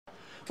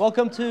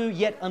Welcome to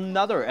yet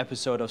another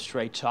episode of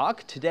Straight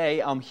Talk.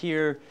 Today I'm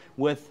here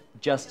with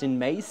Justin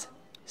Mays,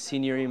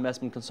 Senior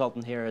Investment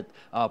Consultant here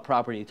at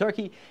Property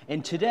Turkey,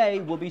 and today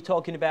we'll be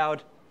talking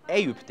about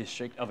Eyup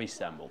district of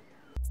Istanbul.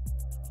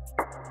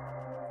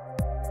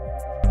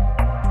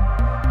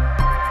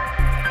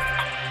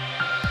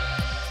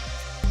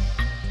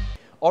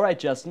 All right,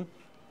 Justin.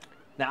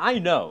 Now I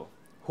know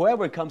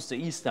whoever comes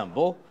to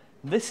Istanbul,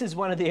 this is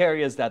one of the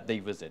areas that they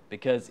visit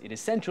because it is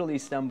central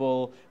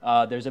Istanbul.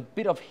 There's a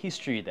bit of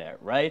history there,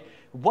 right?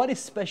 What is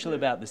special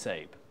about this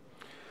Eyup?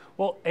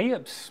 Well,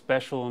 Eyup's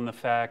special in the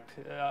fact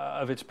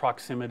of its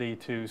proximity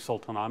to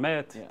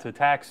Sultanahmet, to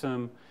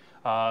Taksim.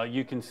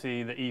 You can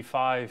see the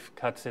E5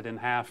 cuts it in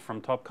half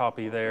from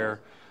Topkapi there.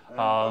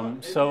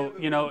 So,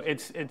 you know,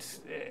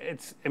 it's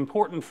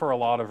important for a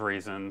lot of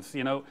reasons.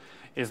 You know,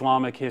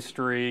 Islamic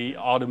history,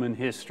 Ottoman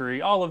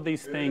history, all of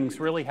these things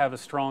really have a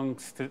strong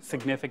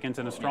significance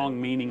and a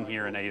strong meaning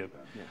here in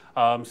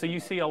Eyup. So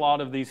you see a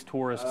lot of these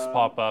tourists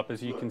pop up,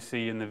 as you can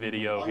see in the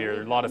video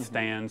here. A lot of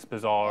stands,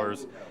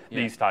 bazaars,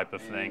 these type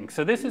of things.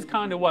 So this is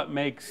kind of what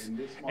makes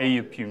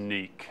Eyup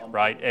unique,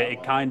 right?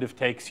 It kind of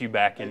takes you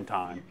back in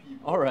time.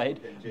 All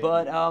right,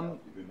 but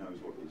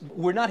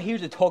we're not here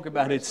to talk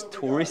about its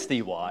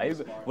touristy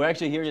vibe. We're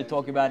actually here to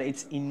talk about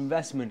its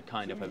investment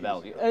kind of a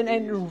value.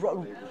 And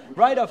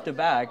right off the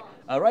back,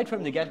 right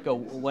from the get-go,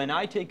 when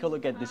I take a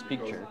look at this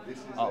picture,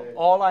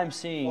 all I'm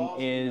seeing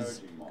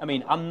is, I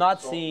mean, I'm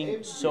not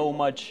seeing so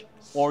much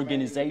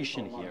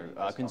organization here,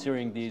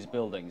 considering these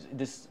buildings.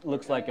 This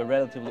looks like a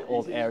relatively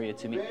old area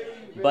to me.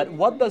 But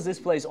what does this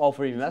place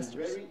offer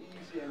investors?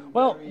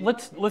 Well,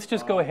 let's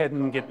just go ahead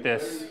and get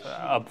this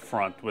up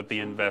front with the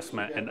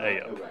investment in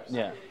Eyup.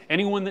 Yeah.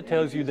 Anyone that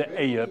tells you that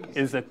Eyup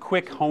is a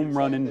quick home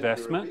run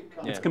investment,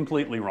 it's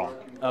completely wrong.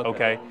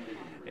 Okay.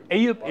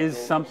 Eyup is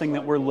something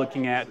that we're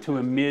looking at to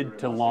a mid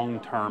to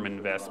long-term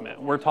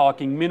investment. We're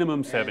talking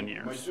minimum 7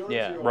 years.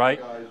 Yeah. Right?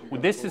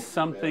 Well, this is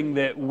something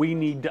that we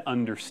need to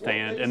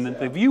understand and that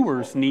the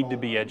viewers need to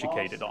be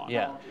educated on.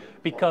 Yeah.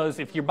 Because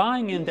if you're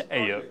buying into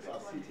Eyup,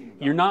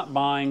 you're not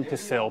buying to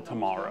sell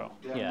tomorrow.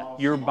 Yeah.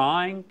 You're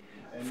buying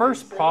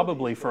first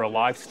probably for a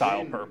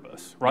lifestyle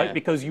purpose, right? Yeah.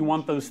 Because you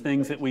want those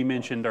things that we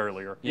mentioned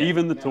earlier,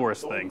 even the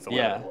tourist things.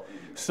 Yeah.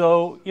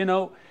 So, you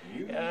know,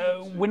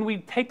 when we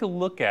take a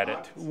look at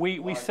it,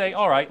 we say,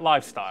 all right,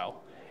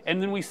 lifestyle.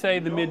 And then we say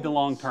the mid to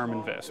long-term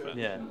investment.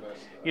 Yeah.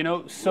 You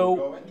know,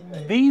 so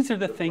these are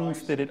the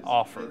things that it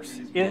offers.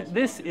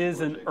 This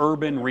is an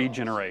urban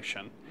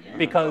regeneration.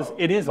 Because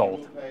it is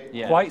old.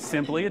 Yeah. Quite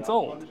simply, it's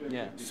old.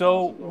 Yeah.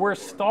 So we're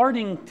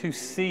starting to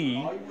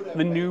see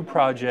the new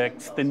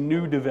projects, the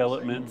new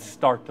developments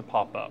start to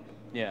pop up.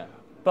 Yeah.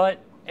 But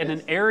in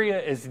an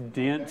area as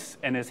dense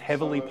and as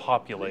heavily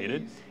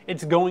populated,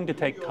 it's going to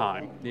take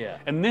time. Yeah.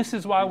 And this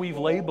is why we've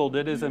labeled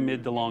it as a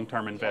mid to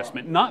long-term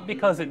investment. Not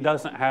because it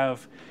doesn't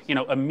have, you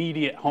know,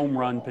 immediate home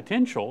run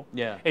potential.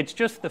 Yeah. It's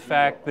just the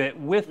fact that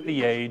with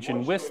the age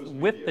and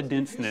with the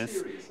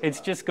denseness,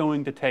 it's just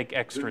going to take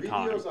extra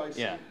time.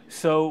 Yeah.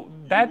 So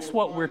that's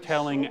what we're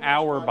telling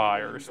our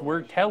buyers.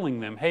 We're telling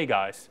them, hey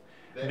guys,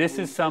 this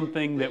is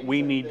something that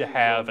we need to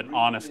have an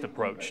honest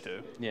approach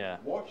to. Yeah.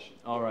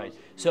 All right.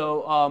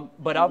 So,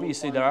 but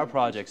obviously there are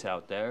projects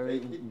out there.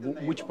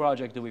 Which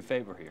project do we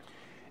favor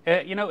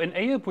here? You know, in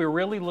Eyup, we're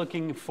really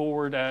looking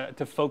forward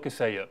to Focus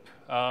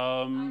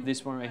Eyup.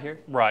 This one right here?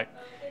 Right.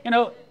 You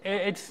know,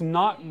 it's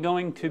not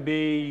going to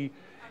be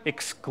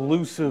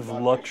exclusive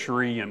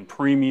luxury and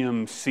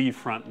premium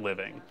seafront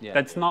living. Yeah.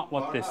 That's not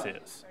what this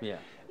is. Yeah.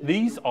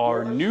 These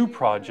are new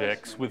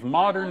projects with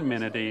modern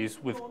amenities,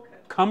 with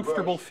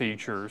comfortable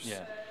features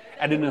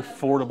at an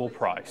affordable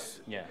price.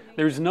 Yeah.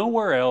 There's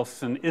nowhere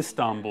else in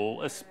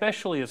Istanbul,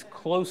 especially as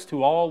close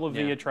to all of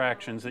the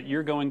attractions that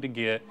you're going to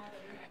get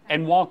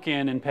and walk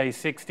in and pay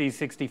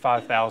 $60,000,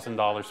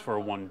 $65,000 for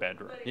a one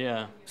bedroom.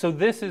 Yeah. So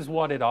this is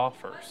what it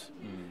offers.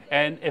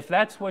 And if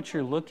that's what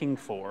you're looking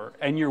for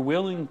and you're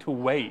willing to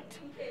wait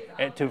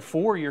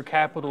for your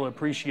capital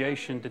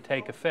appreciation to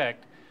take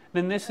effect,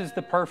 then this is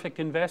the perfect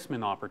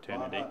investment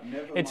opportunity.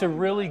 It's a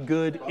really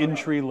good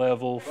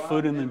entry-level,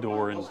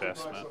 foot-in-the-door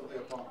investment.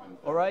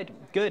 All right,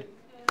 good.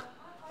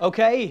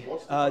 Okay,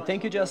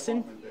 thank you,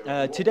 Justin.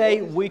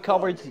 Today we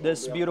covered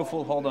this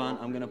beautiful, hold on,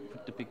 I'm gonna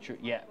put the picture,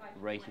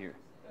 right here.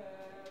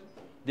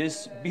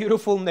 This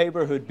beautiful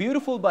neighborhood,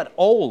 beautiful but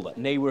old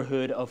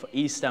neighborhood of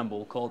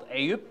Istanbul called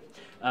Eyup.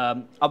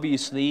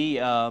 Obviously,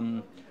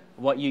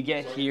 what you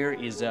get here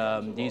is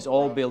these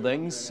old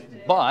buildings,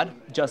 but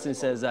Justin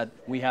says that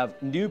we have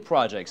new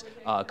projects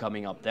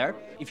coming up there.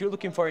 If you're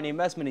looking for an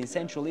investment in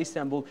central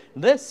Istanbul,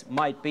 this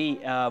might be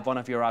one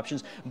of your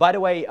options. By the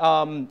way,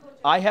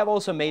 I have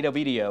also made a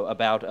video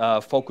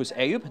about Focus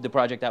Eyup, the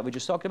project that we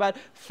just talked about.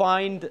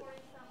 Find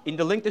in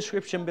the link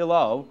description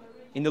below,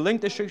 in the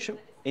link description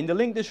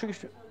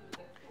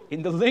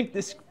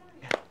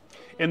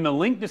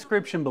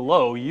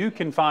below, you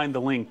can find the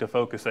link to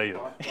Focus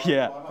Eyup.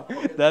 Yeah,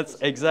 that's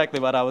exactly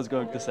what I was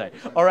going to say.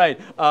 All right,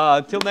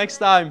 till next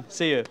time,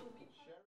 see you.